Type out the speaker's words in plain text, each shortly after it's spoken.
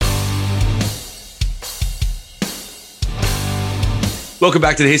Welcome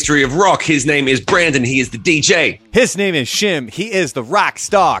back to the History of Rock. His name is Brandon. He is the DJ. His name is Shim. He is the rock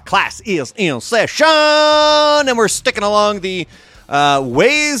star. Class is in session. And we're sticking along the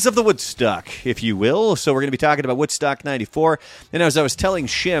ways of the Woodstock, if you will. So we're going to be talking about Woodstock 94. And as I was telling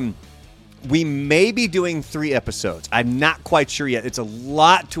Shim, we may be doing 3 episodes. I'm not quite sure yet. It's a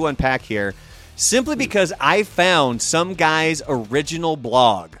lot to unpack here. Simply because I found some guy's original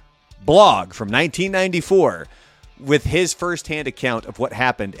blog from 1994 with his firsthand account of what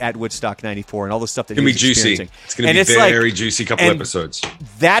happened at Woodstock 94 and all the stuff that he was experiencing. It's going to be very juicy couple episodes.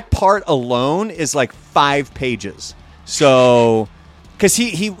 That part alone is like 5 pages. So, because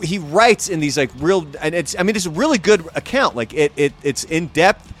he writes in these like real, and it's a really good account. Like it's in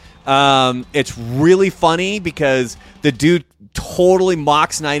depth. It's really funny because the dude totally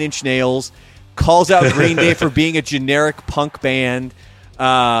mocks Nine Inch Nails, calls out Green Day for being a generic punk band.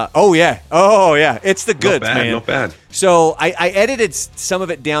 Oh yeah, it's the goods, man. Not bad. So I edited some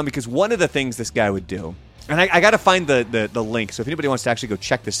of it down because one of the things this guy would do, and I got to find the link. So if anybody wants to actually go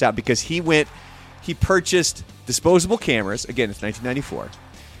check this out, because he purchased disposable cameras. Again, it's 1994.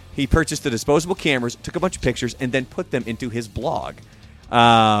 He purchased the disposable cameras, took a bunch of pictures, and then put them into his blog.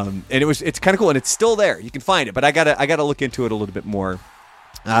 And it's kind of cool, and it's still there. You can find it, but I gotta look into it a little bit more.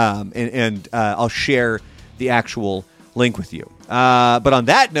 And I'll share the actual link with you. But on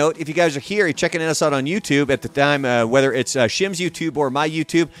that note, if you guys are here, you're checking us out on YouTube at the time, whether it's Shim's YouTube or my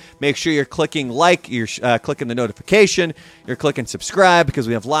YouTube, make sure you're clicking like, you're clicking the notification, you're clicking subscribe, because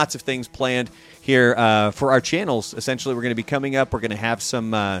we have lots of things planned here for our channels. Essentially, we're going to be coming up. We're going to have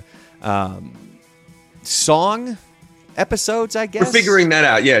some song episodes, I guess. We're figuring that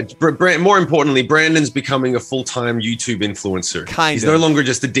out, yeah. More importantly, Brandon's becoming a full-time YouTube influencer. He's no longer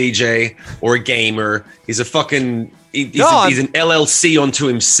just a DJ or a gamer. He's a fucking... He's an LLC onto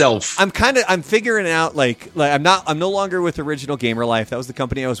himself. I'm figuring out I'm no longer with Original Gamer Life. That was the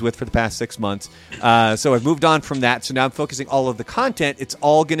company I was with for the past 6 months. So I've moved on from that. So now I'm focusing all of the content. It's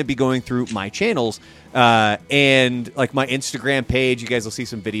all going to be going through my channels and like my Instagram page. You guys will see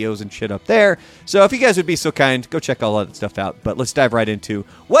some videos and shit up there. So if you guys would be so kind, go check all of that stuff out. But let's dive right into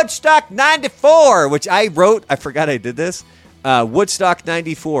Woodstock 94, which I wrote. I forgot I did this. Woodstock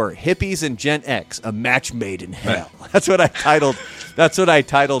 94, Hippies and Gen X, a match made in hell. That's what I titled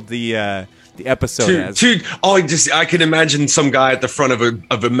the episode as. I can imagine some guy at the front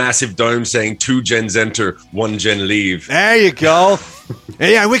of a massive dome saying 2 gens enter, 1 gen leave. There you go.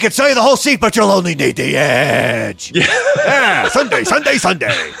 Yeah, we can sell you the whole seat, but you'll only need the edge. Yeah, Sunday.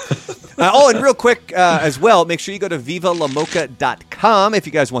 And real quick as well, make sure you go to vivalamocha.com if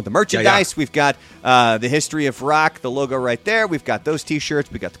you guys want the merchandise. Yeah. We've got the History of Rock, the logo right there. We've got those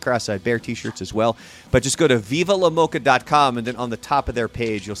T-shirts. We've got the Cross-Eyed Bear T-shirts as well. But just go to vivalamocha.com, and then on the top of their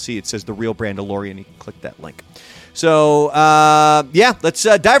page, you'll see it says The Real Brandalorian. You can click that link. So, let's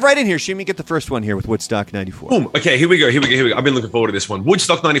dive right in here. Shimmy, get the first one here with Woodstock 94. Boom. Okay, here we go. I've been looking forward to this one.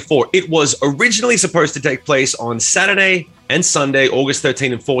 Woodstock 94. It was originally supposed to take place on Saturday and Sunday, August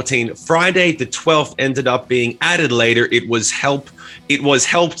 13 and 14. Friday, the 12th, ended up being added later. It was helped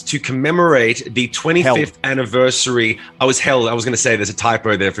to commemorate the 25th anniversary. I was going to say there's a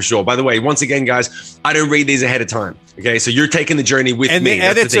typo there for sure. By the way, once again, guys, I don't read these ahead of time. Okay, so you're taking the journey with me. And the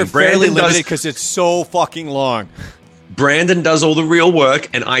edits are fairly limited because it's so fucking long. Brandon does all the real work,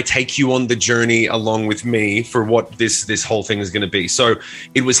 and I take you on the journey along with me for what this whole thing is going to be. So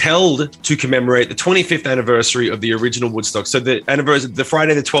it was held to commemorate the 25th anniversary of the original Woodstock. So the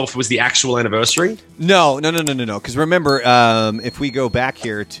Friday the 12th was the actual anniversary? No. Because remember, if we go back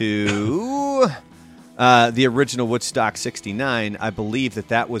here to the original Woodstock 69, I believe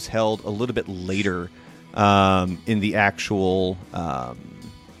that was held a little bit later in the actual...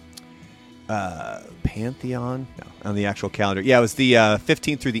 Pantheon? No, on the actual calendar. Yeah, it was the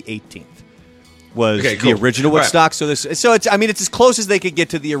 15th through the 18th was the original Woodstock. Right. So it's as close as they could get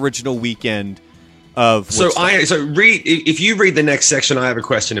to the original weekend of Woodstock. If you read the next section, I have a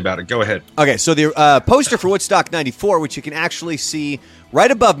question about it. Go ahead. Okay, so the poster for Woodstock 94, which you can actually see right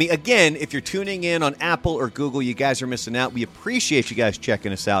above me. Again, if you're tuning in on Apple or Google, you guys are missing out. We appreciate you guys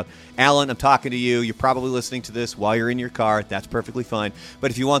checking us out. Alan, I'm talking to you. You're probably listening to this while you're in your car. That's perfectly fine. But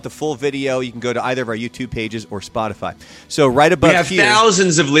if you want the full video, you can go to either of our YouTube pages or Spotify. So right above here... We have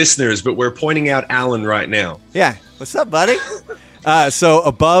thousands of listeners, but we're pointing out Alan right now. Yeah. What's up, buddy? So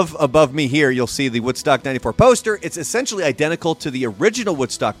above me here, you'll see the Woodstock 94 poster. It's essentially identical to the original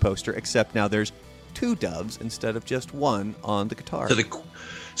Woodstock poster, except now there's 2 doves instead of just 1 on the guitar.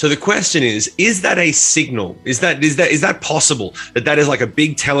 So the question is that a signal? Is that possible? That is like a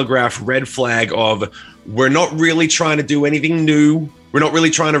big telegraph red flag of we're not really trying to do anything new. We're not really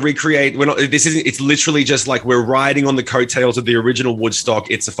trying to recreate. We're not. This isn't. It's literally just like we're riding on the coattails of the original Woodstock.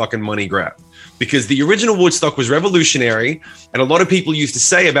 It's a fucking money grab, because the original Woodstock was revolutionary, and a lot of people used to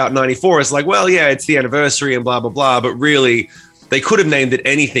say about '94, it's like, well, yeah, it's the anniversary and blah blah blah, but really, they could have named it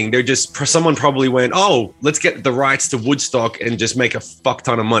anything. They're just someone probably went, oh, let's get the rights to Woodstock and just make a fuck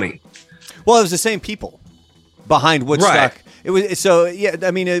ton of money. Well, it was the same people behind Woodstock. Right. It was so yeah.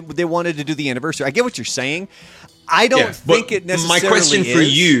 I mean, they wanted to do the anniversary. I get what you're saying. I don't think it necessarily. My question for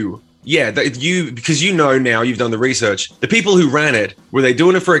you, because now you've done the research. The people who ran it, were they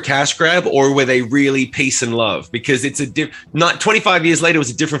doing it for a cash grab, or were they really peace and love? Because it's not 25 years later, it was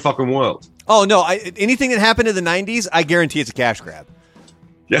a different fucking world. Oh no! Anything that happened in the '90s, I guarantee it's a cash grab.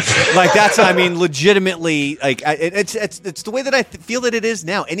 Yeah, like that's. I mean, legitimately, like it's the way that I feel that it is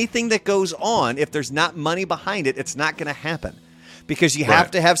now. Anything that goes on, if there's not money behind it, it's not going to happen. Because you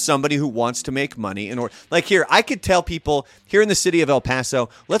have to have somebody who wants to make money in order. Like here, I could tell people here in the city of El Paso,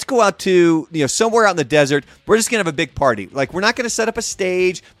 let's go out to somewhere out in the desert. We're just gonna have a big party. Like we're not gonna set up a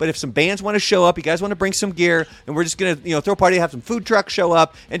stage, but if some bands want to show up, you guys want to bring some gear, and we're just gonna throw a party, have some food trucks show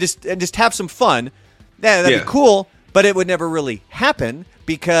up, and just have some fun. That'd be cool. But it would never really happen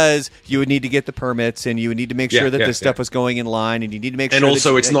because you would need to get the permits and you would need to make sure that this stuff was going in line, and you need to make sure. And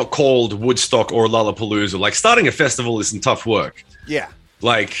also, it's not called Woodstock or Lollapalooza. Like starting a festival is some tough work. Yeah.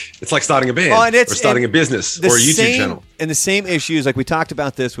 Like it's like starting a band or starting a business or a YouTube channel. And the same issues, like we talked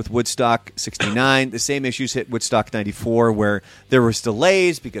about this with Woodstock 69, the same issues hit Woodstock 94, where there was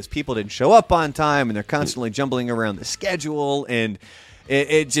delays because people didn't show up on time and they're constantly jumbling around the schedule. And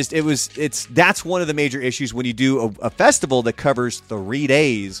that's one of the major issues when you do a festival that covers 3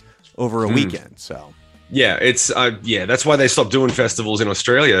 days over a weekend. So yeah, it's that's why they stopped doing festivals in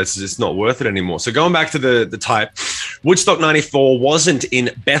Australia. It's not worth it anymore. So going back to the type, Woodstock 94 wasn't in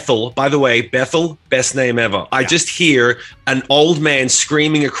Bethel. By the way, Bethel, best name ever. Yeah. I just hear an old man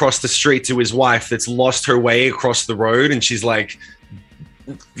screaming across the street to his wife that's lost her way across the road, and she's like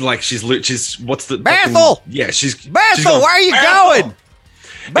she's what's the Bethel? Fucking, she's Bethel. Going, where are you Bethel! going?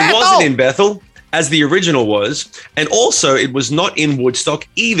 Bethel! It wasn't in Bethel, as the original was. And also, it was not in Woodstock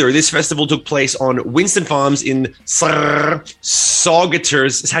either. This festival took place on Winston Farms in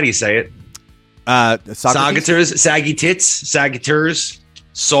Saugaters. How do you say it? Saugaters, Saggy Tits, Sagaters,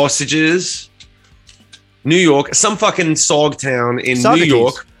 Sausages, New York. Some fucking Sog town in New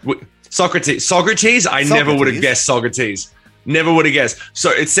York. Socrates? I never would have guessed Socrates. Never would have guessed. So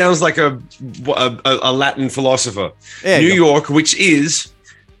it sounds like a Latin philosopher. New York, which is...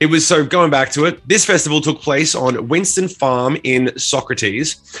 It was, so going back to it, this festival took place on Winston Farm in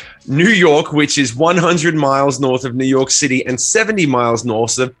Socrates, New York, which is 100 miles north of New York City and 70 miles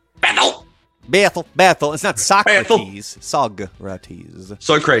north of Bethel. Bethel. It's not Socrates. Socrates.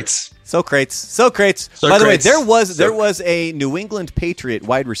 Socrates. By the way, there was a New England Patriot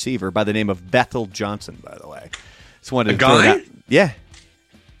wide receiver by the name of Bethel Johnson, by the way. Just wanted a guy? Yeah.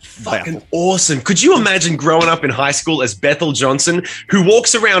 Fucking awesome. Could you imagine growing up in high school as Bethel Johnson, who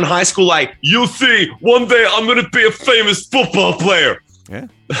walks around high school like, you'll see, one day I'm going to be a famous football player. Yeah,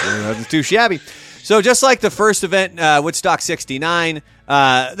 it wasn't too shabby. So just like the first event, Woodstock 69,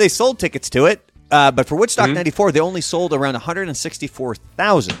 they sold tickets to it. But for Woodstock 94, they only sold around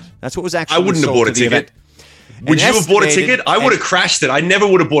 164,000. That's what was actually sold. I wouldn't have bought a ticket. Would you have bought a ticket? I would have crashed it. I never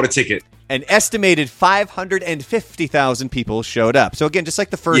would have bought a ticket. An estimated 550,000 people showed up. So again, just like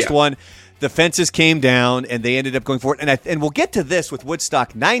the first one, the fences came down and they ended up going forward. And we'll get to this with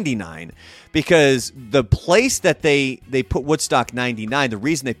Woodstock 99, because the place that they put Woodstock 99, the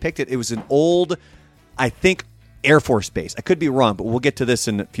reason they picked it, it was an old, I think, Air Force base. I could be wrong, but we'll get to this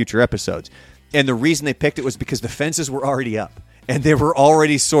in future episodes. And the reason they picked it was because the fences were already up and they were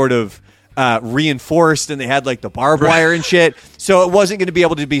already sort of reinforced, and they had like the barbed wire and shit, so it wasn't going to be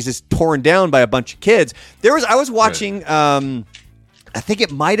able to be just torn down by a bunch of kids. I was watching, I think it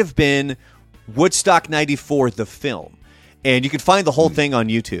might have been Woodstock 94, the film, and you can find the whole thing on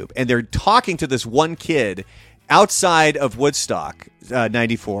YouTube. And they're talking to this one kid outside of Woodstock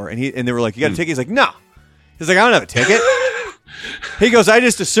 94, and they were like, "You got a ticket?" He's like, "No." He's like, "I don't have a ticket." He goes, "I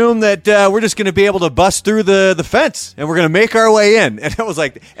just assumed that we're just going to be able to bust through the fence and we're going to make our way in." And I was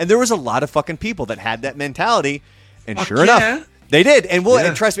like, and there was a lot of fucking people that had that mentality. And sure enough, they did. And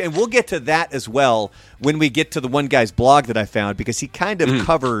and trust me, and we'll get to that as well when we get to the one guy's blog that I found, because he kind of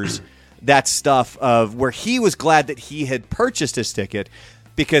covers that stuff of where he was glad that he had purchased his ticket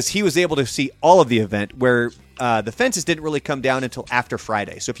because he was able to see all of the event, where the fences didn't really come down until after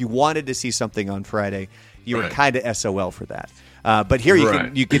Friday. So if you wanted to see something on Friday, you were kind of SOL for that. But here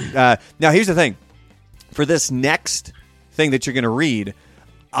you can now here's the thing. For this next thing that you're going to read,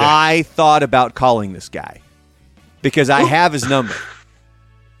 I thought about calling this guy because I have his number.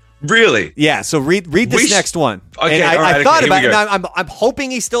 Really? Yeah. So read this next one. Okay. And I thought about it. And I'm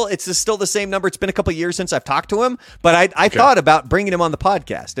hoping it's still the same number. It's been a couple of years since I've talked to him, but I thought about bringing him on the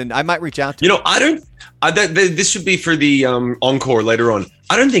podcast, and I might reach out to him. This should be for the encore later on.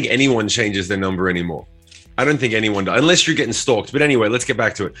 I don't think anyone changes their number anymore. I don't think anyone does, unless you're getting stalked. But anyway, let's get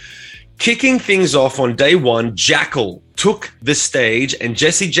back to it. Kicking things off on day one, Jackal took the stage, and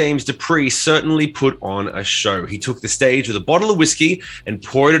Jesse James Dupree certainly put on a show. He took the stage with a bottle of whiskey and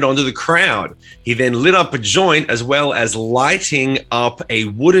poured it onto the crowd. He then lit up a joint, as well as lighting up a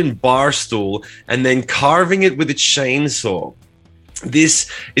wooden bar stool and then carving it with a chainsaw. This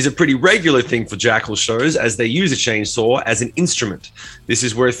is a pretty regular thing for Jackal shows, as they use a chainsaw as an instrument. This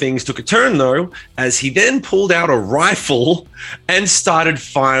is where things took a turn, though, as he then pulled out a rifle and started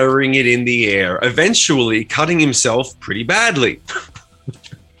firing it in the air, eventually cutting himself pretty badly.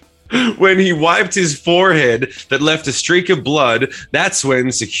 When he wiped his forehead that left a streak of blood, that's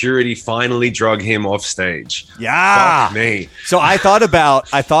when security finally drug him off stage. Yeah. Fuck me. So I thought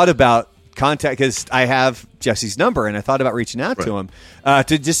about contact, because I have Jesse's number, and I thought about reaching out to him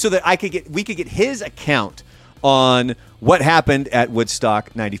to just so that we could get his account on what happened at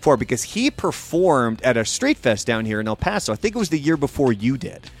Woodstock 94, because he performed at a street fest down here in El Paso. I think it was the year before you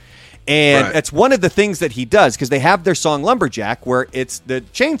did. And it's one of the things that he does, because they have their song Lumberjack, where it's the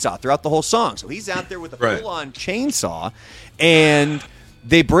chainsaw throughout the whole song. So he's out there with a full-on chainsaw, and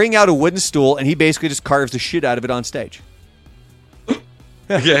they bring out a wooden stool, and he basically just carves the shit out of it on stage.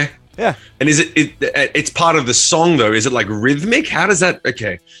 Okay. Yeah. And it's part of the song, though? Is it like rhythmic? How does that?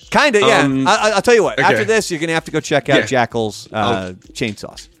 Okay. Kind of, yeah. I'll tell you what. Okay. After this, you're going to have to go check out Jackal's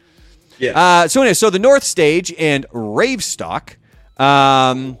chainsaws. Yeah. So the North Stage and Ravestock.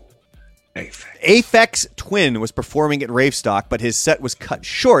 Aphex Twin was performing at Ravestock, but his set was cut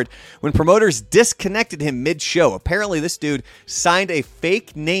short when promoters disconnected him mid-show. Apparently, this dude signed a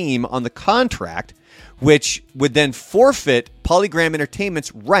fake name on the contract, which would then forfeit Polygram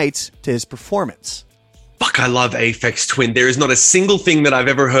Entertainment's rights to his performance. Fuck, I love Aphex Twin. There is not a single thing that I've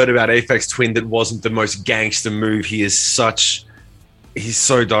ever heard about Aphex Twin that wasn't the most gangster move. He's so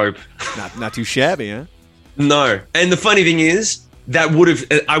dope. Not too shabby, huh? No. And the funny thing is, I would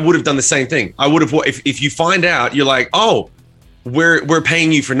have done the same thing. I would have, if you find out, you're like, oh, we're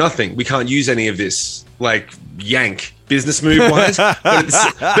paying you for nothing. We can't use any of this, like, yank business move wise. but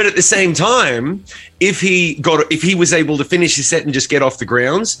at the same time, if he was able to finish his set and just get off the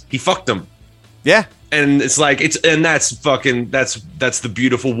grounds, he fucked them. Yeah. And it's like that's the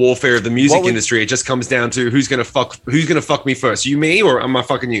beautiful warfare of the music industry. It just comes down to who's gonna fuck me first, you, me, or am I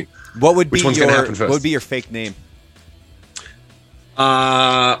fucking you? Which one's gonna happen first? What would be your fake name?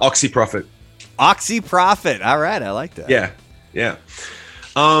 Oxyprofit. Oxyprofit. All right, I like that. Yeah.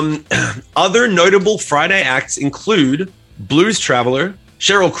 Other notable Friday acts include Blues Traveler,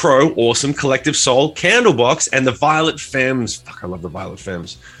 Sheryl Crow, awesome, Collective Soul, Candlebox, and the Violet Femmes. Fuck, I love the Violet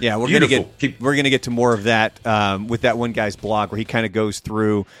Femmes. Yeah, we're gonna get to more of that with that one guy's blog, where he kind of goes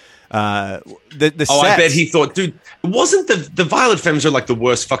through the sets. I bet he thought, dude, wasn't the Violet Femmes are like the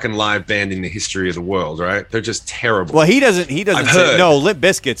worst fucking live band in the history of the world, right? They're just terrible. Well, he doesn't say, no, Limp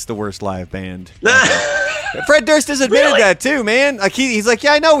Bizkit's the worst live band. Fred Durst has admitted that too, man. Like he's like,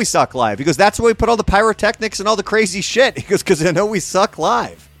 yeah, I know we suck live. He goes, that's why we put all the pyrotechnics and all the crazy shit. He goes, because I know we suck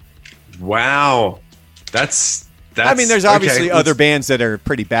live. Wow, that's. I mean, there's obviously other bands that are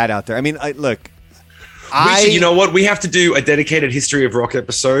pretty bad out there. I mean, look. You know what? We have to do a dedicated History of Rock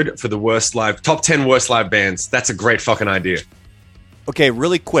episode for the top 10 worst live bands. That's a great fucking idea. Okay,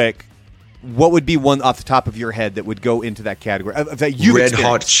 really quick. What would be one off the top of your head that would go into that category? That you Red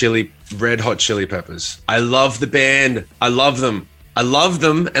Hot Chili Peppers. I love the band. I love them,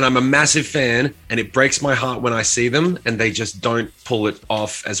 and I'm a massive fan, and it breaks my heart when I see them, and they just don't pull it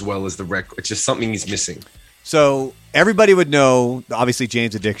off as well as the record. It's just something is missing. So everybody would know, obviously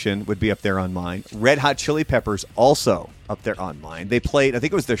Jane's Addiction would be up there on mine. Red Hot Chili Peppers also up there on mine. They played, I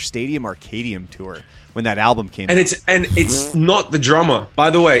think it was their Stadium Arcadium tour when that album came out. And it's not the drummer. By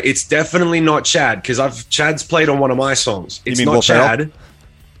the way, it's definitely not Chad, because Chad's played on one of my songs. It's not Chad.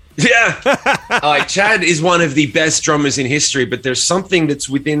 Yeah. Chad is one of the best drummers in history, but there's something that's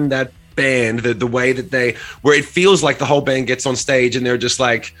within that band, the way that where it feels like the whole band gets on stage and they're just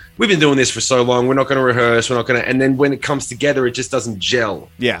like, we've been doing this for so long, we're not going to rehearse, and then when it comes together, it just doesn't gel.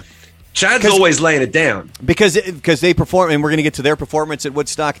 Yeah. Chad's always laying it down. Because they perform, and we're going to get to their performance at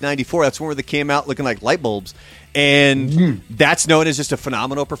Woodstock 94. That's where they came out looking like light bulbs. And that's known as just a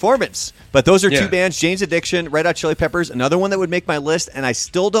phenomenal performance. But those are two bands, Jane's Addiction, Red Hot Chili Peppers, another one that would make my list, and I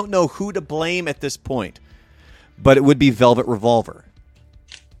still don't know who to blame at this point. But it would be Velvet Revolver.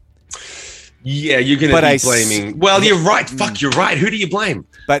 Yeah, you're going to be blaming. Well, you're right. Fuck, you're right. Who do you blame?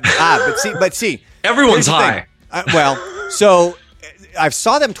 But see, Everyone's here's the thing. high. So I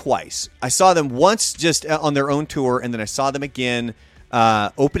saw them twice. I saw them once just on their own tour, and then I saw them again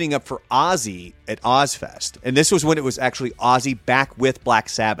opening up for Ozzy at Ozfest. And this was when it was actually Ozzy back with Black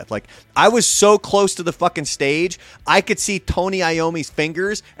Sabbath. Like, I was so close to the fucking stage, I could see Tony Iommi's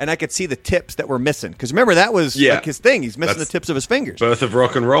fingers, and I could see the tips that were missing. Because remember, that was like his thing. He's missing the tips of his fingers. Birth of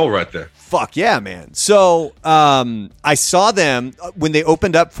rock and roll right there. Fuck yeah, man. So I saw them when they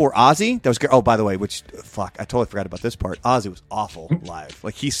opened up for Ozzy. That was great. Oh, by the way, I totally forgot about this part. Ozzy was awful live.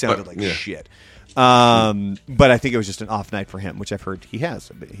 Like, he sounded like shit. But I think it was just an off night for him, which I've heard he has.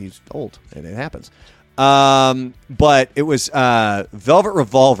 He's old, and it happens. But it was Velvet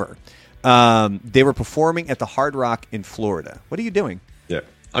Revolver. They were performing at the Hard Rock in Florida. What are you doing? Yeah,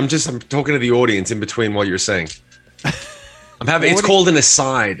 I'm talking to the audience in between what you're saying. It's called an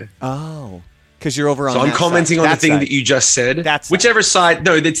aside. Oh. Because you're over on So I'm commenting on the thing that you just said. Whichever side.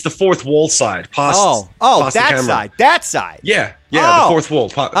 No, it's the fourth wall side. Past that the camera. side. That side. Yeah, the fourth wall.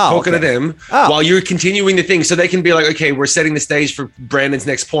 Talking to them while you're continuing the thing, so they can be like, okay, we're setting the stage for Brandon's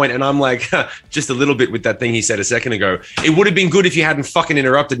next point, and I'm like, just a little bit with that thing he said a second ago. It would have been good if you hadn't fucking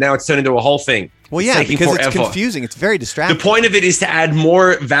interrupted. Now it's turned into a whole thing. Well, yeah, because it's confusing. It's very distracting. The point of it is to add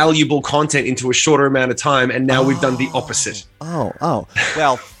more valuable content into a shorter amount of time, and now we've done the opposite.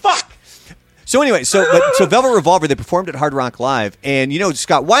 Well, fuck. So anyway, so Velvet Revolver, they performed at Hard Rock Live, and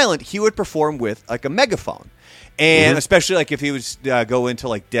Scott Weiland, he would perform with like a megaphone, and especially like if he was go into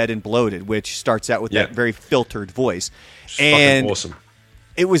like Dead and Bloated, which starts out with that very filtered voice, and fucking awesome.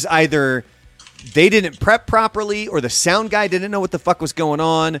 It was either they didn't prep properly or the sound guy didn't know what the fuck was going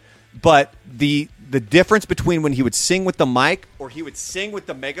on, but the difference between when he would sing with the mic or he would sing with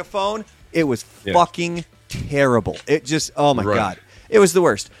the megaphone, it was fucking terrible. It just, oh my God. It was the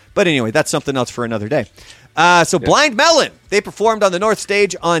worst. But anyway, that's something else for another day. Blind Melon, they performed on the North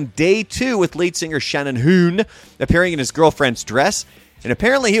Stage on day 2 with lead singer Shannon Hoon appearing in his girlfriend's dress. And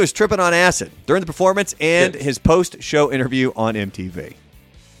apparently he was tripping on acid during the performance and his post-show interview on MTV.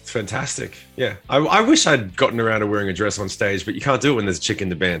 It's fantastic. Yeah. I wish I'd gotten around to wearing a dress on stage, but you can't do it when there's a chick in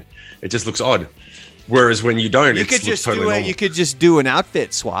the band. It just looks odd. Whereas when you don't, it looks totally normal. You could just do an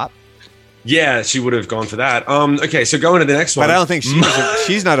outfit swap. Yeah, she would have gone for that. Okay, so going to the next one. But I don't think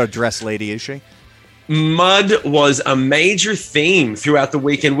she's not a dress lady, is she? Mud was a major theme throughout the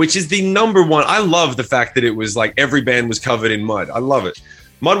weekend, which is the number one. I love the fact that it was like every band was covered in mud. I love it.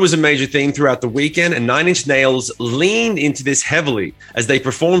 Mud was a major theme throughout the weekend, and Nine Inch Nails leaned into this heavily as they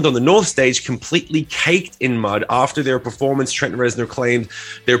performed on the North Stage completely caked in mud. After their performance, Trent Reznor claimed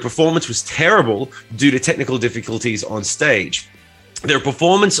their performance was terrible due to technical difficulties on stage. Their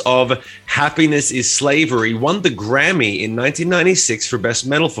performance of Happiness is Slavery won the Grammy in 1996 for Best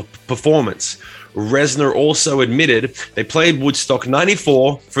Metal Performance. Reznor also admitted they played Woodstock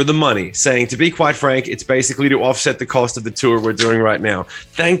 94 for the money, saying, to be quite frank, it's basically to offset the cost of the tour we're doing right now.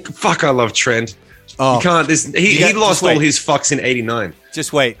 I love Trent. You can't. He lost all his fucks in 89.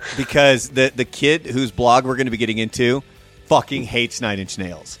 Just wait, because the kid whose blog we're going to be getting into fucking hates Nine Inch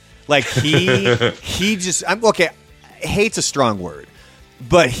Nails. Like, he just... hate's a strong word.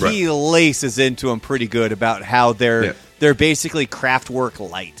 But he laces into them pretty good about how they're basically Kraftwerk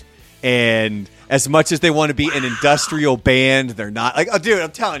light. And as much as they want to be an industrial band, they're not. Like, oh, dude,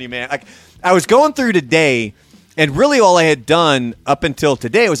 I'm telling you, man. Like, I was going through today, and really all I had done up until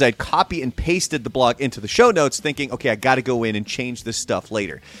today was I'd copy and pasted the blog into the show notes thinking, okay, I got to go in and change this stuff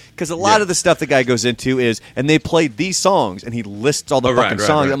later. Because a lot of the stuff the guy goes into is, and they played these songs, and he lists all the fucking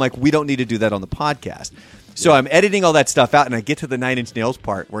songs. Right. I'm like, we don't need to do that on the podcast. So I'm editing all that stuff out, and I get to the Nine Inch Nails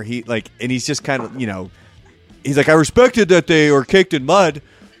part where he's just kind of, he's like, I respected that they were caked in mud,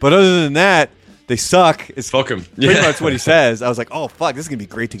 but other than that, they suck. It's fuck him. Pretty much what he says. I was like, oh, fuck, this is going to be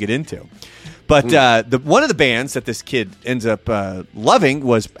great to get into. But one of the bands that this kid ends up loving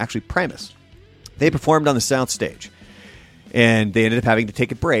was actually Primus. They performed on the South Stage, and they ended up having to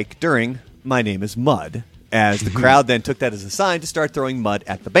take a break during My Name is Mud, as the crowd then took that as a sign to start throwing mud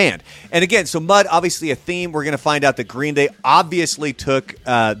at the band. And again, so mud, obviously a theme. We're going to find out that Green Day obviously took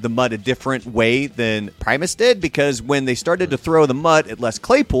the mud a different way than Primus did, because when they started to throw the mud at Les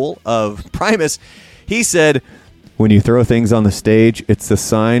Claypool of Primus, he said, when you throw things on the stage, it's a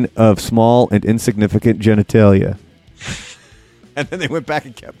sign of small and insignificant genitalia. And then they went back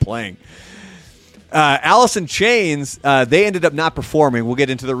and kept playing. Alice in Chains, they ended up not performing. We'll get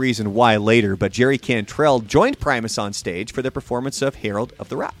into the reason why later, but Jerry Cantrell joined Primus on stage for their performance of Herald of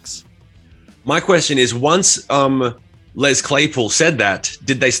the Rocks. My question is, once Les Claypool said that,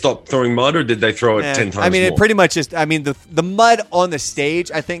 did they stop throwing mud, or did they throw it 10 times more? It pretty much just, the mud on the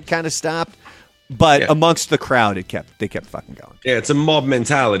stage, I think, kind of stopped, But amongst the crowd, they kept fucking going. Yeah, it's a mob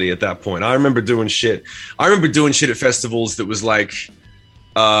mentality at that point. I remember doing shit at festivals that was like,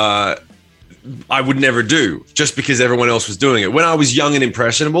 I would never do just because everyone else was doing it. When I was young and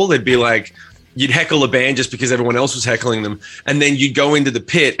impressionable, they'd be like, you'd heckle a band just because everyone else was heckling them. And then you'd go into the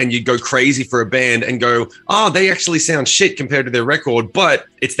pit and you'd go crazy for a band and go, oh, they actually sound shit compared to their record, but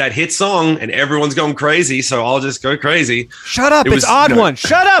it's that hit song and everyone's going crazy. So I'll just go crazy. Shut up. It's Odd One.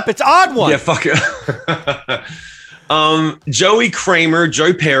 Shut up. It's Odd One. Yeah, fuck it. Joey Kramer,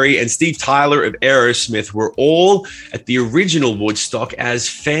 Joe Perry, and Steve Tyler of Aerosmith were all at the original Woodstock as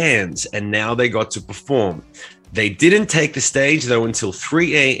fans, and now they got to perform. They didn't take the stage, though, until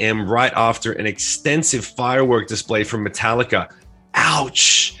 3 a.m. right after an extensive firework display from Metallica.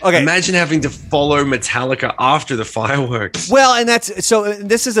 Ouch. Okay. Imagine having to follow Metallica after the fireworks. Well, and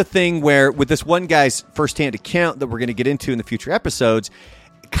this is a thing where with this one guy's firsthand account that we're going to get into in the future episodes,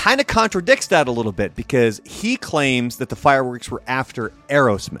 kind of contradicts that a little bit because he claims that the fireworks were after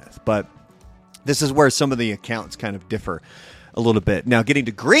Aerosmith, but this is where some of the accounts kind of differ a little bit. Now, getting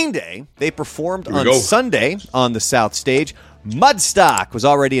to Green Day, they performed on Sunday on the South Stage. Mudstock was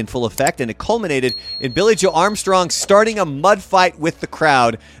already in full effect, and it culminated in Billy Joe Armstrong starting a mud fight with the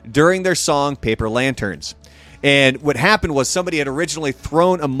crowd during their song Paper Lanterns. And what happened was somebody had originally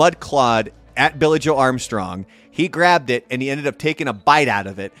thrown a mud clod at Billy Joe Armstrong. He grabbed it, and he ended up taking a bite out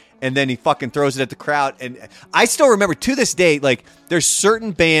of it, and then he fucking throws it at the crowd. And I still remember to this day, like, there's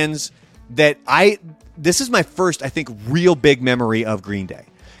certain bands that this is my first, I think, real big memory of Green Day.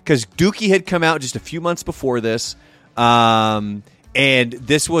 Because Dookie had come out just a few months before this, and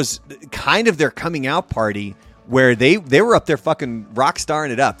this was kind of their coming out party where they were up there fucking rock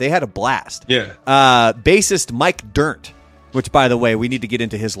starring it up. They had a blast. Yeah. Bassist Mike Dirnt, which, by the way, we need to get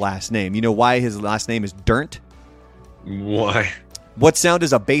into his last name. You know why his last name is Dirnt? Why? What sound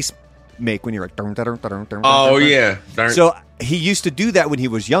does a bass make when you're like... Dun, dun, dun, dun, dun, oh, dun, yeah. Dun. So he used to do that when he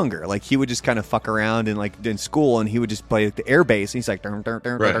was younger. Like, he would just kind of fuck around and like in school, and he would just play the air bass, and he's like... Dun, dun,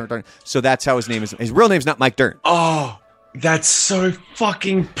 dun, right. dun, dun. So that's how his name is. His real name's not Mike Dirnt. Oh, that's so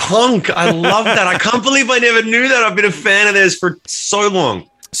fucking punk. I love that. I can't believe I never knew that. I've been a fan of theirs for so long.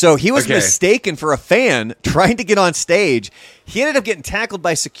 So he was mistaken for a fan trying to get on stage. He ended up getting tackled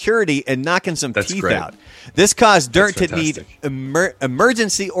by security and knocking some teeth out. This caused Dirnt to need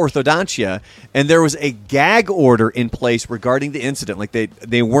emergency orthodontia, and there was a gag order in place regarding the incident. Like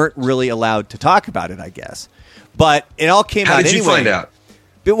they weren't really allowed to talk about it, I guess. But it all came out anyway. How did you find out?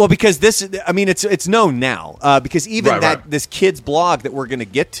 Well, because it's known now. Because even this kid's blog that we're going to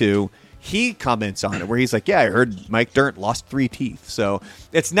get to, he comments on it where he's like, yeah, I heard Mike Dirnt lost 3 teeth. So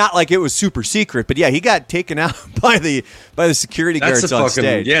it's not like it was super secret, but yeah, he got taken out by the security guards on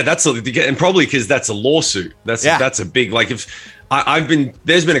stage. Yeah, and probably because that's a lawsuit. That's a big, like, if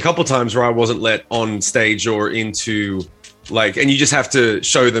there's been a couple times where I wasn't let on stage or into, like, and you just have to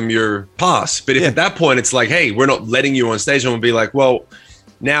show them your pass. But if at that point it's like, hey, we're not letting you on stage, I'm gonna be like, well,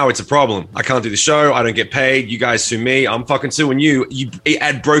 now it's a problem. I can't do the show. I don't get paid. You guys sue me. I'm fucking suing you. You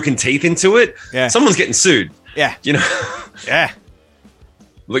add broken teeth into it. Yeah. Someone's getting sued. Yeah. You know? Yeah.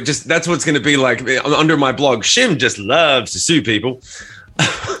 Like, just that's what it's going to be like under my blog. Shim just loves to sue people.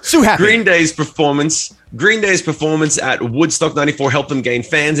 So happy. Green Day's performance at Woodstock 94 helped them gain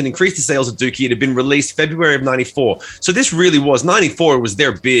fans and increase the sales of Dookie. It had been released February of 94. So this really was, 94 was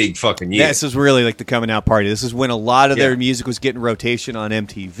their big fucking year. This was really like the coming out party. This is when a lot of their music was getting rotation on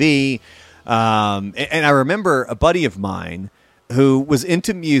MTV. And I remember a buddy of mine who was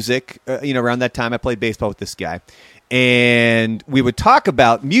into music, around that time I played baseball with this guy. And we would talk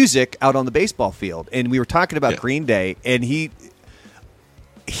about music out on the baseball field. And we were talking about Green Day, and he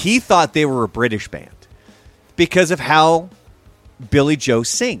thought they were a British band because of how Billy Joe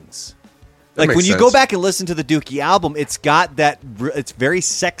sings. Like, when you go back and listen to the Dookie album, it's got that, it's very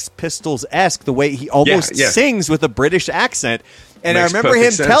Sex Pistols-esque, the way he almost sings with a British accent. And I remember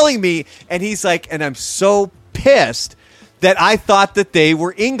him telling me, and he's like, and I'm so pissed that I thought that they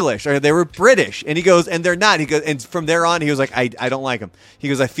were English or they were British. And he goes, and they're not. He goes, and from there on, he was like, I don't like them. He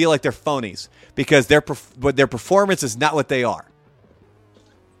goes, I feel like they're phonies because their performance is not what they are.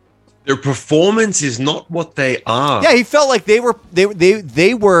 Their performance is not what they are. Yeah, he felt like they were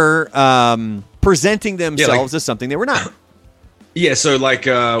presenting themselves as something they were not. Yeah, so like,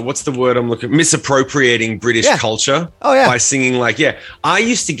 what's the word I'm looking? Misappropriating British culture. Oh yeah, by singing like, I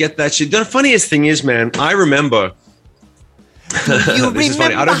used to get that shit. The funniest thing is, man, I remember. This is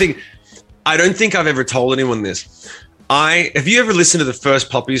funny. I don't think I've ever told anyone this. Have you ever listened to the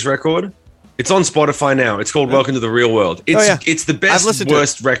first Puppies record? It's on Spotify now. It's called Welcome to the Real World. It's the best,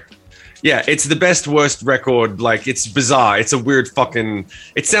 worst record. Yeah, it's the best worst record. Like, it's bizarre. It's a weird fucking.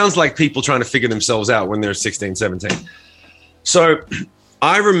 It sounds like people trying to figure themselves out when they're 16, 17. So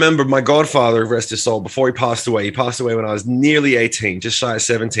I remember my godfather, rest his soul, before he passed away when I was nearly 18, just shy of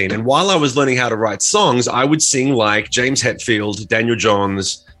 17. And while I was learning how to write songs, I would sing like James Hetfield, Daniel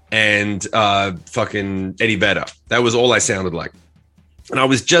Johns, and fucking Eddie Vedder. That was all I sounded like.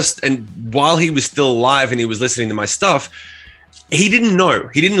 And while he was still alive and he was listening to my stuff, he didn't know.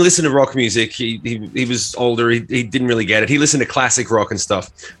 He didn't listen to rock music. He was older. He didn't really get it. He listened to classic rock and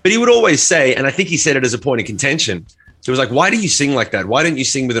stuff. But he would always say, and I think he said it as a point of contention, it was like, why do you sing like that? Why don't you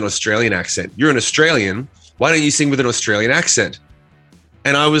sing with an Australian accent? You're an Australian. Why don't you sing with an Australian accent?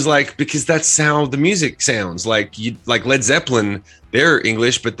 And I was like, because that's how the music sounds. Like Led Zeppelin, they're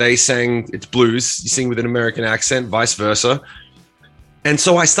English, but they sang, it's blues. You sing with an American accent, vice versa. And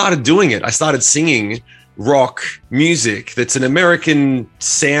so I started doing it. I started singing rock music that's an American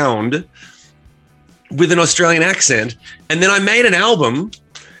sound with an Australian accent. And then I made an album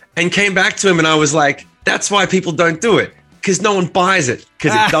and came back to him and I was like, that's why people don't do it, because no one buys it,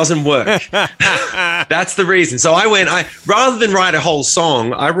 because it doesn't work. That's the reason. So rather than write a whole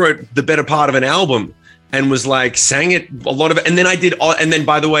song, I wrote the better part of an album and was like, sang it, a lot of it. And then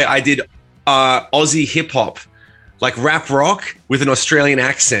by the way, I did Aussie hip hop, like rap rock with an Australian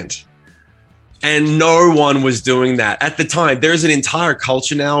accent. And no one was doing that at the time. There's an entire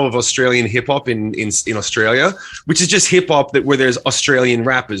culture now of Australian hip hop in Australia, which is just hip hop where there's Australian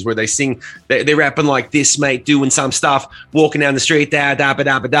rappers where they sing, they're rapping like this, mate, doing some stuff, walking down the street, da da ba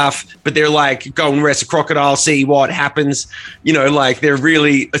da ba duff. But they're like, go and arrest a crocodile, see what happens. You know, like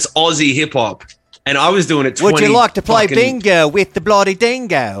it's Aussie hip hop. And I was doing it 20 Would you like to play bingo with the bloody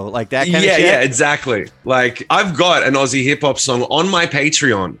dingo? Like that kind of shit? Yeah, exactly. Like, I've got an Aussie hip hop song on my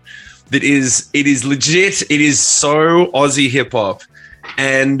Patreon it is legit. It is so Aussie hip hop.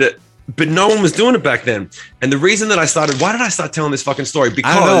 But no one was doing it back then. And the reason that why did I start telling this fucking story?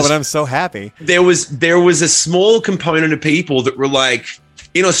 Because I don't know, but I'm so happy. There was a small component of people that were like,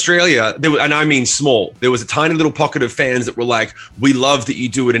 in Australia, and I mean small, there was a tiny little pocket of fans that were like, we love that you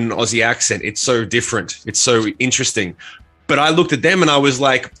do it in an Aussie accent. It's so different. It's so interesting. But I looked at them and I was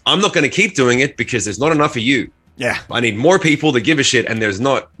like, I'm not going to keep doing it because there's not enough of you. Yeah. I need more people that give a shit, and there's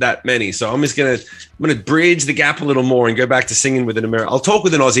not that many. So I'm gonna bridge the gap a little more and go back to singing with an American. I'll talk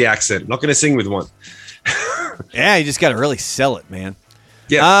with an Aussie accent. I'm not gonna sing with one. Yeah, you just gotta really sell it, man.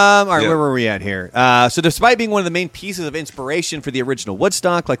 Yeah. All right, where were we at here? So despite being one of the main pieces of inspiration for the original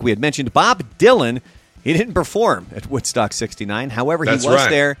Woodstock, like we had mentioned, Bob Dylan, he didn't perform at Woodstock 69. However, he was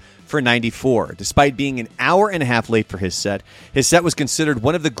there for 94. Despite being an hour and a half late for his set was considered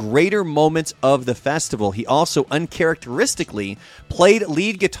one of the greater moments of the festival. He also uncharacteristically played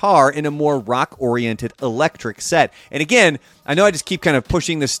lead guitar in a more rock-oriented electric set. And again, I know I just keep kind of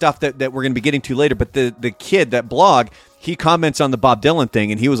pushing this stuff that we're going to be getting to later, but the kid, that blog, he comments on the Bob Dylan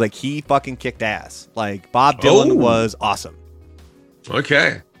thing, and he was like, he fucking kicked ass. Like, Bob Dylan was awesome.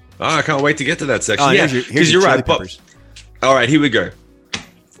 Okay. Oh, I can't wait to get to that section. Oh, yeah, because you're right. All right, here we go.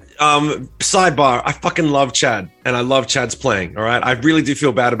 Sidebar, I fucking love Chad, and I love Chad's playing, all right? I really do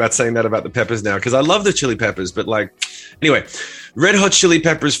feel bad about saying that about the Peppers now, because I love the Chili Peppers, but anyway, Red Hot Chili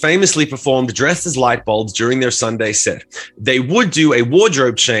Peppers famously performed dressed as light bulbs during their Sunday set. They would do a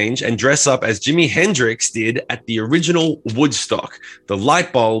wardrobe change and dress up as Jimi Hendrix did at the original Woodstock. The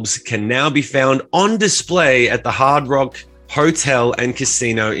light bulbs can now be found on display at the Hard Rock Hotel and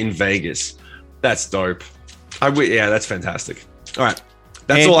Casino in Vegas. That's dope. Yeah, that's fantastic. All right.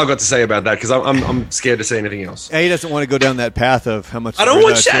 That's all I've got to say about that, because I'm scared to say anything else. He doesn't want to go down that path of how much. I don't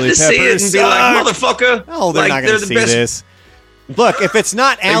want Chad to see it and be like, motherfucker. Oh, they're not going to see this. Look, if it's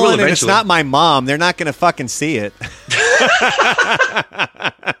not Alan and it's not my mom, they're not going to fucking see it.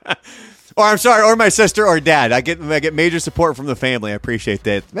 Or I'm sorry, or my sister or dad. I get major support from the family. I appreciate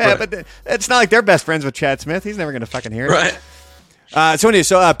that. Yeah, right. But it's not like they're best friends with Chad Smith. He's never going to fucking hear it. Right.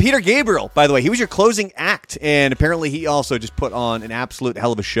 So Peter Gabriel, by the way, he was your closing act, and apparently he also just put on an absolute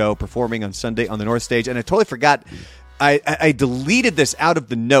hell of a show performing on Sunday on the North Stage. And I totally forgot, I deleted this out of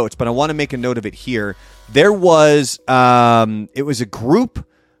the notes, but I want to make a note of it here. There was, it was a group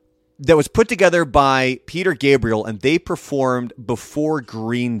that was put together by Peter Gabriel, and they performed before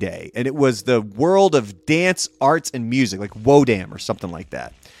Green Day, and it was the World of Dance, Arts, and Music, like WODAM or something like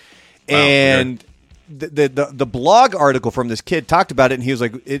that. Wow, and... Okay. The blog article from this kid talked about it, and he was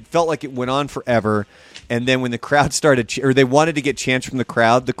like, it felt like it went on forever. And then when the crowd started, or they wanted to get chants from the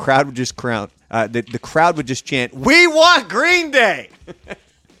crowd would just the crowd would just chant, "We want Green Day."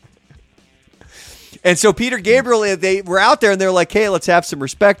 And so Peter Gabriel, they were out there and they're like, hey, let's have some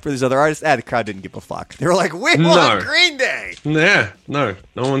respect for these other artists. The crowd didn't give a fuck. They were like, we want Green Day. Yeah, no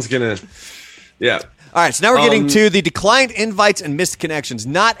one's going to, yeah. All right, so now we're getting to the declined invites and missed connections.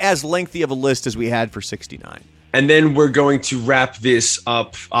 Not as lengthy of a list as we had for 69. And then we're going to wrap this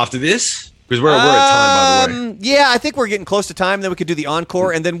up after this? Because we're at time, by the way. Yeah, I think we're getting close to time. Then we could do the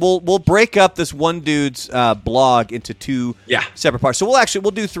encore, and then we'll break up this one dude's blog into two separate parts. So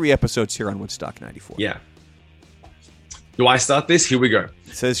we'll do 3 episodes here on Woodstock 94. Yeah. Do I start this? Here we go.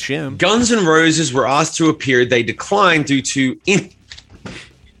 It says Shim. Guns N' Roses were asked to appear. They declined due to...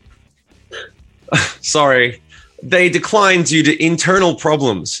 Sorry. They declined due to internal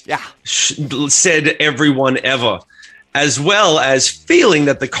problems. Yeah. Said everyone ever. As well as feeling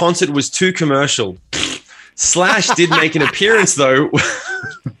that the concert was too commercial. Slash did make an appearance, though,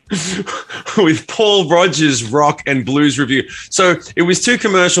 with Paul Rogers' rock and blues review. So it was too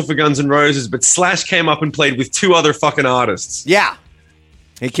commercial for Guns N' Roses, but Slash came up and played with 2 other fucking artists. Yeah.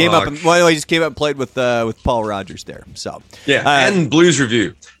 He came up and he just came up and played with Paul Rogers there. So and blues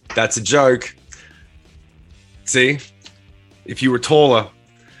review. That's a joke. See? If you were taller.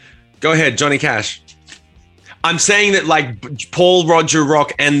 Go ahead, Johnny Cash. I'm saying that like Paul Roger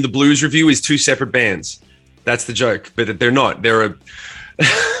Rock and the Blues Review is 2 separate bands. That's the joke, but they're not. They're a...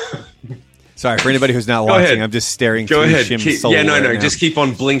 Sorry, for anybody who's not watching, I'm just staring through Shim's soul. Yeah, no, just keep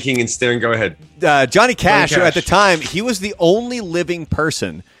on blinking and staring. Go ahead. Johnny Cash, who at the time, he was the only living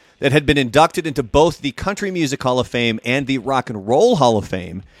person that had been inducted into both the Country Music Hall of Fame and the Rock and Roll Hall of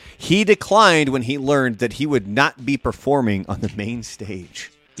Fame. He declined when he learned that he would not be performing on the main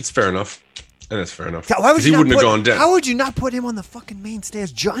stage. It's fair enough. And that's fair enough. Why would he wouldn't have gone down. How would you not put him on the fucking main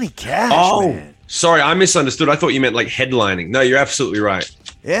stage? Johnny Cash, man. Sorry, I misunderstood. I thought you meant like headlining. No, you're absolutely right.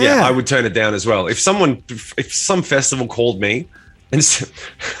 Yeah, I would turn it down as well. If some festival called me and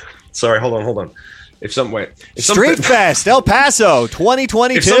sorry, hold on. Street Fest, El Paso,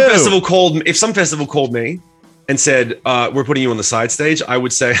 2022. If some festival called me and said, we're putting you on the side stage, I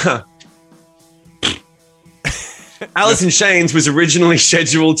would say, Alice in Chains was originally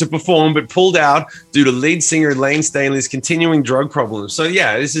scheduled to perform, but pulled out due to lead singer Lane Stanley's continuing drug problems. So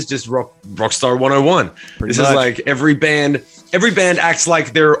yeah, this is just Rockstar 101. This is like every band acts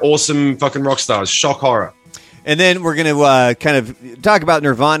like they're awesome fucking rock stars. Shock horror. And then we're going to kind of talk about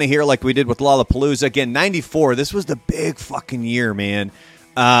Nirvana here like we did with Lollapalooza. Again, 94, this was the big fucking year, man.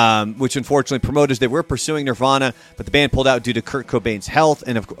 Which unfortunately promoters, they were pursuing Nirvana, but the band pulled out due to Kurt Cobain's health.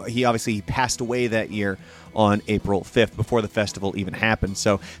 And he passed away that year on April 5th before the festival even happened.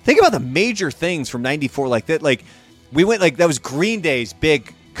 So think about the major things from 94 like that. Like we went like that was Green Day's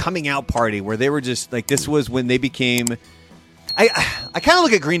big coming out party where they were just like, this was when they became, I kind of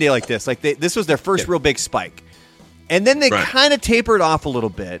look at Green Day like this, like this was their first real big spike. And then they kind of tapered off a little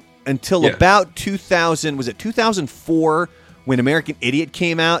bit until about 2000, was it 2004 when American Idiot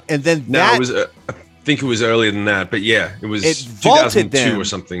came out? And then it was, I think it was earlier than that, but yeah, it was 2002 or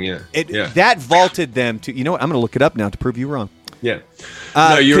something. Yeah. That vaulted them to, you know what? I'm going to look it up now to prove you wrong. Yeah.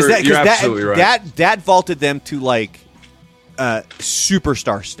 No, you're absolutely right. That vaulted them to like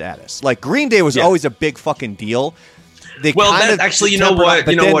superstar status. Like Green Day was always a big fucking deal. You know what?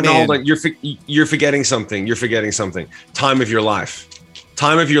 No, hold on. You're forgetting something. Time of Your Life.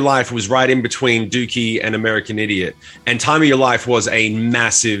 Time of Your Life was right in between Dookie and American Idiot. And Time of Your Life was a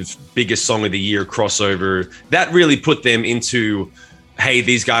massive, biggest song of the year crossover. That really put them into, hey,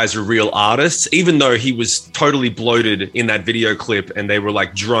 these guys are real artists, even though he was totally bloated in that video clip and they were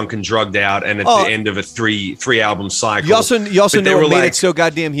like drunk and drugged out and at the end of a three album cycle. You also know what made it so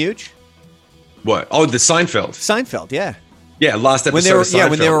goddamn huge? What? Oh, the Seinfeld. Yeah. Yeah, last episode of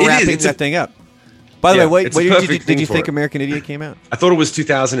Seinfeld. When they were wrapping that thing up. By the way, did you think American Idiot came out? I thought it was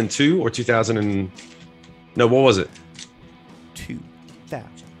 2002 or 2000 no, what was it?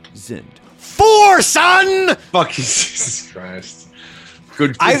 2004, son! Fuck, Jesus Christ.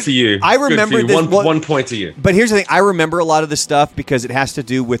 Good for you. I remember this. 1 point to you. But here's the thing. I remember a lot of this stuff because it has to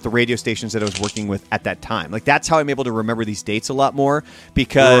do with the radio stations that I was working with at that time. Like, that's how I'm able to remember these dates a lot more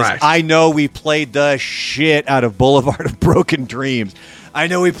because I know we played the shit out of Boulevard of Broken Dreams. I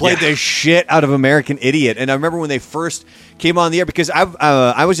know we played the shit out of American Idiot. And I remember when they first came on the air because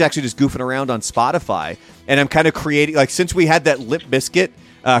I was actually just goofing around on Spotify. And I'm kind of creating, like, since we had that Limp Bizkit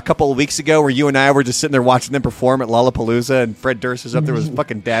a couple of weeks ago where you and I were just sitting there watching them perform at Lollapalooza and Fred Durst was up there with his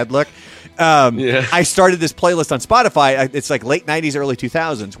fucking dad look. I started this playlist on Spotify. It's like late 90s, early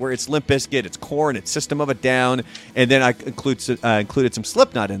 2000s where it's Limp Bizkit, it's Korn, it's System of a Down, and then I included some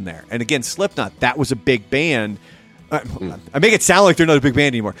Slipknot in there. And again, Slipknot, that was a big band. I make it sound like they're not a big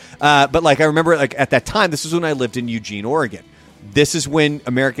band anymore. But like I remember like at that time, this was when I lived in Eugene, Oregon. This is when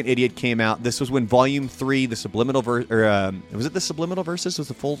American Idiot came out. This was when Volume 3, the Subliminal was it the Subliminal Verses was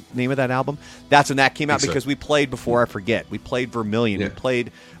the full name of that album? That's when that came out because we played Before I Forget. We played Vermilion. We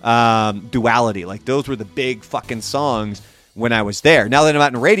played Duality. Like, those were the big fucking songs when I was there. Now that I'm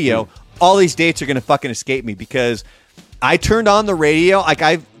out in radio, all these dates are going to fucking escape me because I turned on the radio.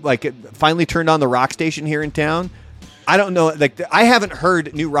 I finally turned on the rock station here in town. I don't know. Like, I haven't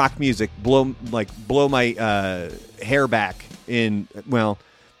heard new rock music blow my hair back in, well,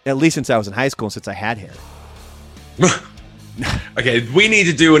 at least since I was in high school and since I had hair. Okay, we need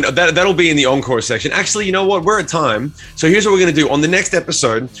to do that'll be in the encore section. Actually, you know what? We're at time. So here's what we're going to do. On the next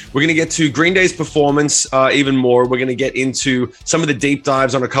episode, we're going to get to Green Day's performance even more. We're going to get into some of the deep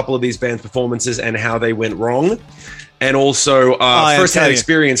dives on a couple of these bands' performances and how they went wrong. And also first-hand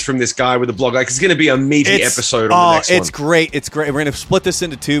experience from this guy with the blog. Like, it's going to be a meaty episode on the next one. It's great. It's great. We're going to split this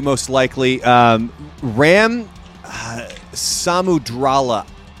into two, most likely. Ram Samudrala.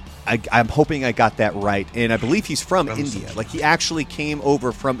 I'm hoping I got that right. And I believe he's from India. Like, he actually came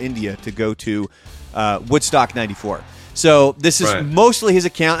over from India to go to Woodstock 94. So this is mostly his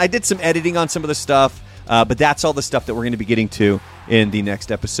account. I did some editing on some of the stuff, but that's all the stuff that we're going to be getting to in the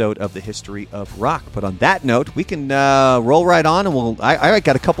next episode of the History of Rock. But on that note, we can roll right on, and I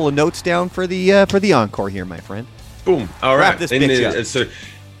got a couple of notes down for the encore here, my friend. Boom! All right. This bitch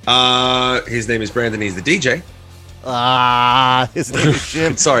up. His name is Brandon. He's the DJ. His name is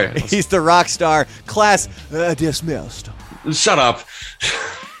Jim. Sorry, he's the rock star. Class dismissed. Shut up.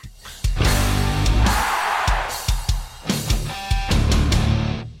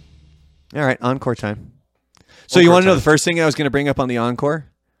 All right, encore time. So you want to know the first thing I was going to bring up on the encore?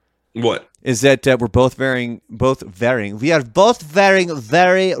 What? Is that we are both wearing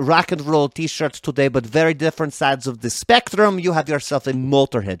very rock and roll t-shirts today, but very different sides of the spectrum. You have yourself a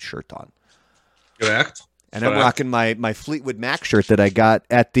Motorhead shirt on. Good act. And I'm rocking my Fleetwood Mac shirt that I got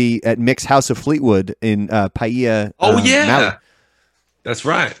at Mick's House of Fleetwood in Paia. Maui. That's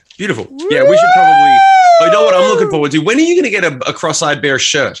right. Beautiful. Yeah, we should probably. Oh, you know what I'm looking forward to? When are you going to get a Cross-Eyed Bear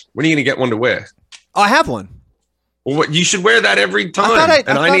shirt? When are you going to get one to wear? Oh, I have one. Well, you should wear that every time.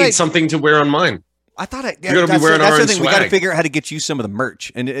 I need something to wear on mine. I thought I. You're gonna be wearing our own swag. We got to figure out how to get you some of the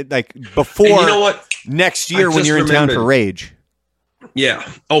merch, and before. And you know what? Next year when you're in town for Rage. Yeah.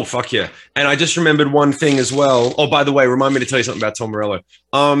 Oh, fuck yeah. And I just remembered one thing as well. Oh, by the way, remind me to tell you something about Tom Morello.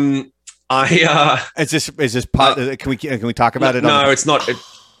 Is this pot? Can we talk about it? No, it's not.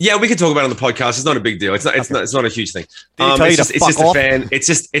 Yeah, we can talk about it on the podcast. It's not a big deal. It's not a huge thing. It's just a fan.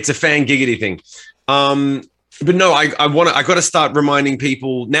 It's a fan giggity thing. But no, I got to start reminding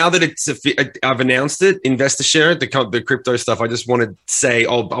people now that I've announced it, Investor Share, the crypto stuff. I just want to say,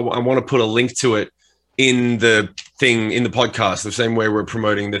 I want to put a link to it in the thing in the podcast, the same way we're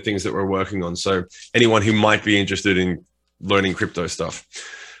promoting the things that we're working on. So anyone who might be interested in learning crypto stuff,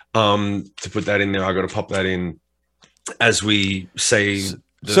 to put that in there, I got to pop that in as we say.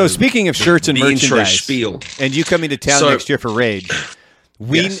 So speaking of shirts and merchandise, spiel, and you coming to town next year for Rage.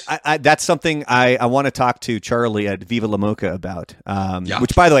 That's something I want to talk to Charlie at Viva La Mocha about.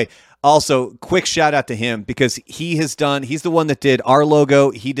 Which, by the way, also quick shout out to him because he's the one that did our logo.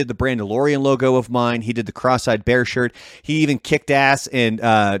 He did the Brandalorian logo of mine. He did the Cross-Eyed Bear shirt. He even kicked ass and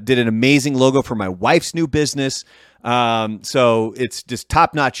did an amazing logo for my wife's new business. So it's just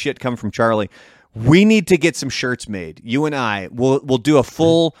top-notch shit coming from Charlie. We need to get some shirts made. You and I we'll do a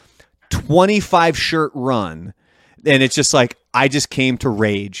full 25 shirt run. And it's just like, I just came to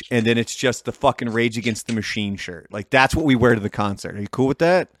Rage, and then it's just the fucking Rage Against the Machine shirt. Like, that's what we wear to the concert. Are you cool with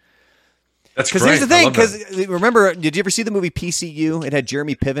that? That's great. Because here's the thing, because remember, did you ever see the movie PCU? It had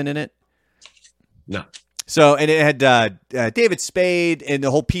Jeremy Piven in it. No. So, and it had David Spade, and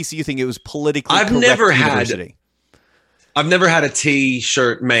the whole PCU thing, it was politically correct university. I've never had a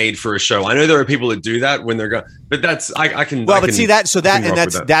T-shirt made for a show. I know there are people that do that when they're going, but that's I can. Well, but see that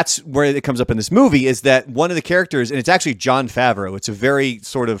that's where it comes up in this movie is that one of the characters, and it's actually Jon Favreau. It's a very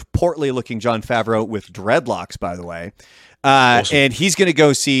sort of portly looking Jon Favreau with dreadlocks, by the way, awesome. And he's going to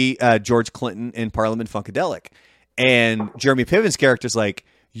go see George Clinton in Parliament Funkadelic, and Jeremy Piven's character is like,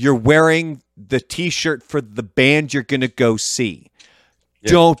 "You're wearing the T-shirt for the band you're going to go see."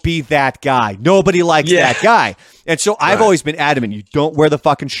 Yeah. Don't be that guy. Nobody likes that guy. And so I've always been adamant, you don't wear the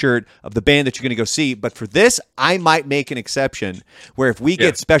fucking shirt of the band that you're going to go see. But for this, I might make an exception where if we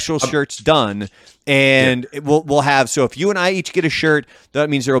get special shirts done and we'll have, so if you and I each get a shirt, that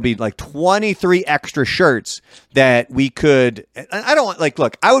means there will be like 23 extra shirts that we could, I don't want, like,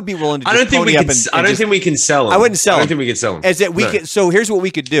 look, I would be willing to just I don't think we can sell them. I wouldn't sell them. I don't think we can sell them. As that we could, so here's what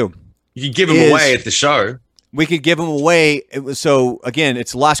we could do. You could give them away at the show. We could give them away. So, again,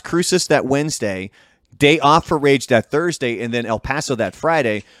 it's Las Cruces that Wednesday. day off for Rage that Thursday, and then El Paso that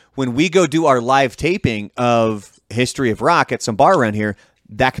Friday. When we go do our live taping of History of Rock at some bar around here,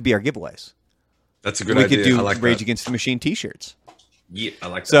 that could be our giveaways. That's a good idea. We could do I like Rage that. Against the Machine T-shirts. Yeah, I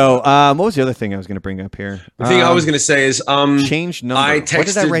like that. So, what was the other thing I was going to bring up here? The thing I was going to say is, change number. I texted, what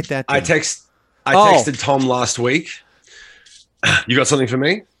did I write that down? I texted Tom last week. You got something for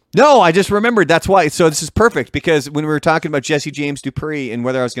me? No, I just remembered. That's why. So this is perfect because when we were talking about Jesse James Dupree and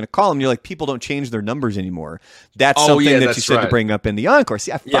whether I was going to call him, you're like, people don't change their numbers anymore. That's something that you said to bring up in the encore.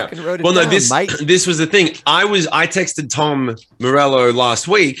 See, I fucking wrote it down. Well, no, this was the thing. I texted Tom Morello last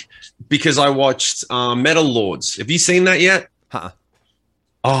week because I watched Metal Lords. Have you seen that yet? Huh.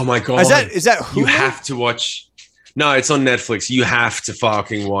 Oh my god! Is that Hulu? You have to watch. No, it's on Netflix. You have to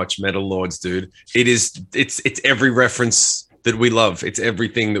fucking watch Metal Lords, dude. It's every reference that we love. It's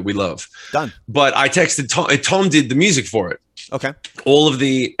everything that we love. Done. But I texted Tom. Tom did the music for it. Okay.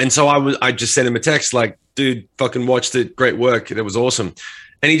 And so I just sent him a text like, dude, fucking watched it. Great work. It was awesome.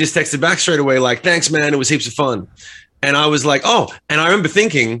 And he just texted back straight away like, thanks, man. It was heaps of fun. And I was like, oh, and I remember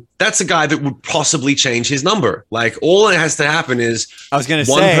thinking that's a guy that would possibly change his number. Like all that has to happen is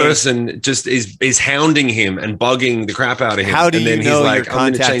one person just is hounding him and bugging the crap out of him. How do and you then know he's like, you're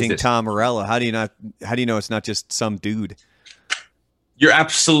contacting Tom Morello? How do you know it's not just some dude? You're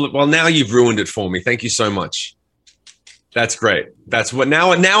absolutely, well, now you've ruined it for me. Thank you so much. That's great. That's what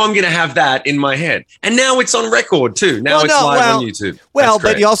now I'm going to have that in my head. And now it's on record too. Now it's live on YouTube. Well,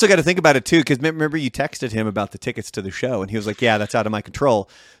 but you also got to think about it too, because remember you texted him about the tickets to the show and he was like, yeah, that's out of my control.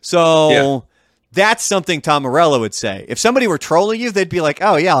 So that's something Tom Morello would say. If somebody were trolling you, they'd be like,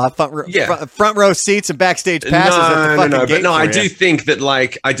 oh yeah, I'll have front row seats and backstage passes at the fucking gate. But no, I do think that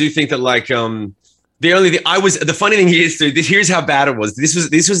the funny thing is, dude, here's how bad it was.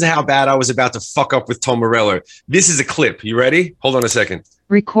 This was how bad I was about to fuck up with Tom Morello. This is a clip. You ready? Hold on a second.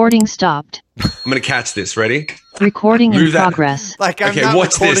 Recording stopped. I'm going to catch this. Ready? Recording in progress. Like I'm not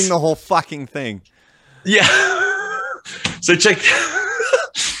recording the whole fucking thing. Yeah. So check.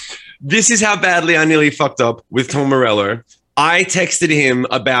 This is how badly I nearly fucked up with Tom Morello. I texted him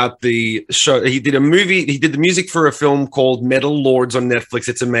about the show. He did a movie. He did the music for a film called Metal Lords on Netflix.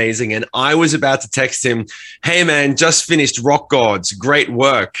 It's amazing. And I was about to text him, hey, man, just finished Rock Gods. Great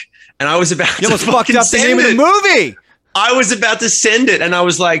work. And I was about to almost fucked up the name of the movie. I was about to send it. And I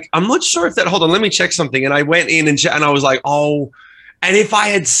was like, I'm not sure if that, hold on, let me check something. And I went in and I was like, oh, and if I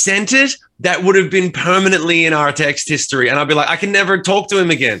had sent it, that would have been permanently in our text history. And I'd be like, I can never talk to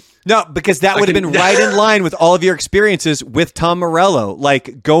him again. No, because that would have been right in line with all of your experiences with Tom Morello,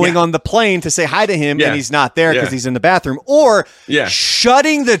 like going on the plane to say hi to him and he's not there because he's in the bathroom, or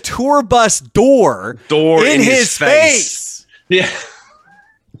shutting the tour bus door in his face. Yeah.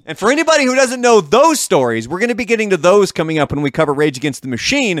 And for anybody who doesn't know those stories, we're going to be getting to those coming up when we cover Rage Against the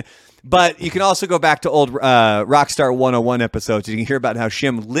Machine. But you can also go back to old Rockstar 101 episodes. You can hear about how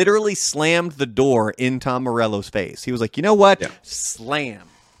Shim literally slammed the door in Tom Morello's face. He was like, you know what? Yeah. Slam.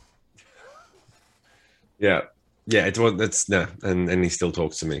 Yeah. Yeah, and he still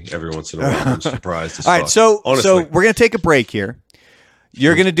talks to me every once in a while. I'm surprised. All right, so we're going to take a break here.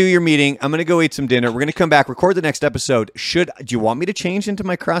 You're going to do your meeting. I'm going to go eat some dinner. We're going to come back, record the next episode. Do you want me to change into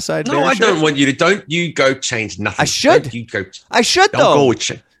my cross-eyed bear? No, I don't want you to. Don't you go change nothing. I should. I should, though.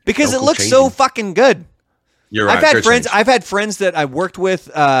 Because it looks so fucking good. You're right. I've had friends that I worked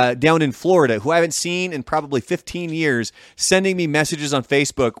with down in Florida who I haven't seen in probably 15 years sending me messages on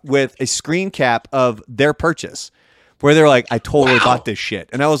Facebook with a screen cap of their purchase where they're like, I totally bought this shit.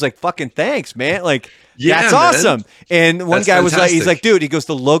 And I was like, fucking thanks, man. Like, that's awesome. And one guy was like, he's like, dude, he goes,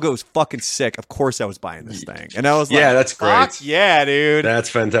 the logo is fucking sick. Of course I was buying this thing. And I was like, yeah, that's great. Fuck yeah, dude. That's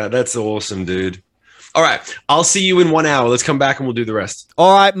fantastic. That's awesome, dude. All right. I'll see you in 1 hour. Let's come back and we'll do the rest.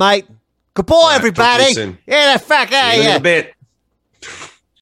 All right, mate. Good boy, everybody. Yeah, the fuck out of here. In a bit.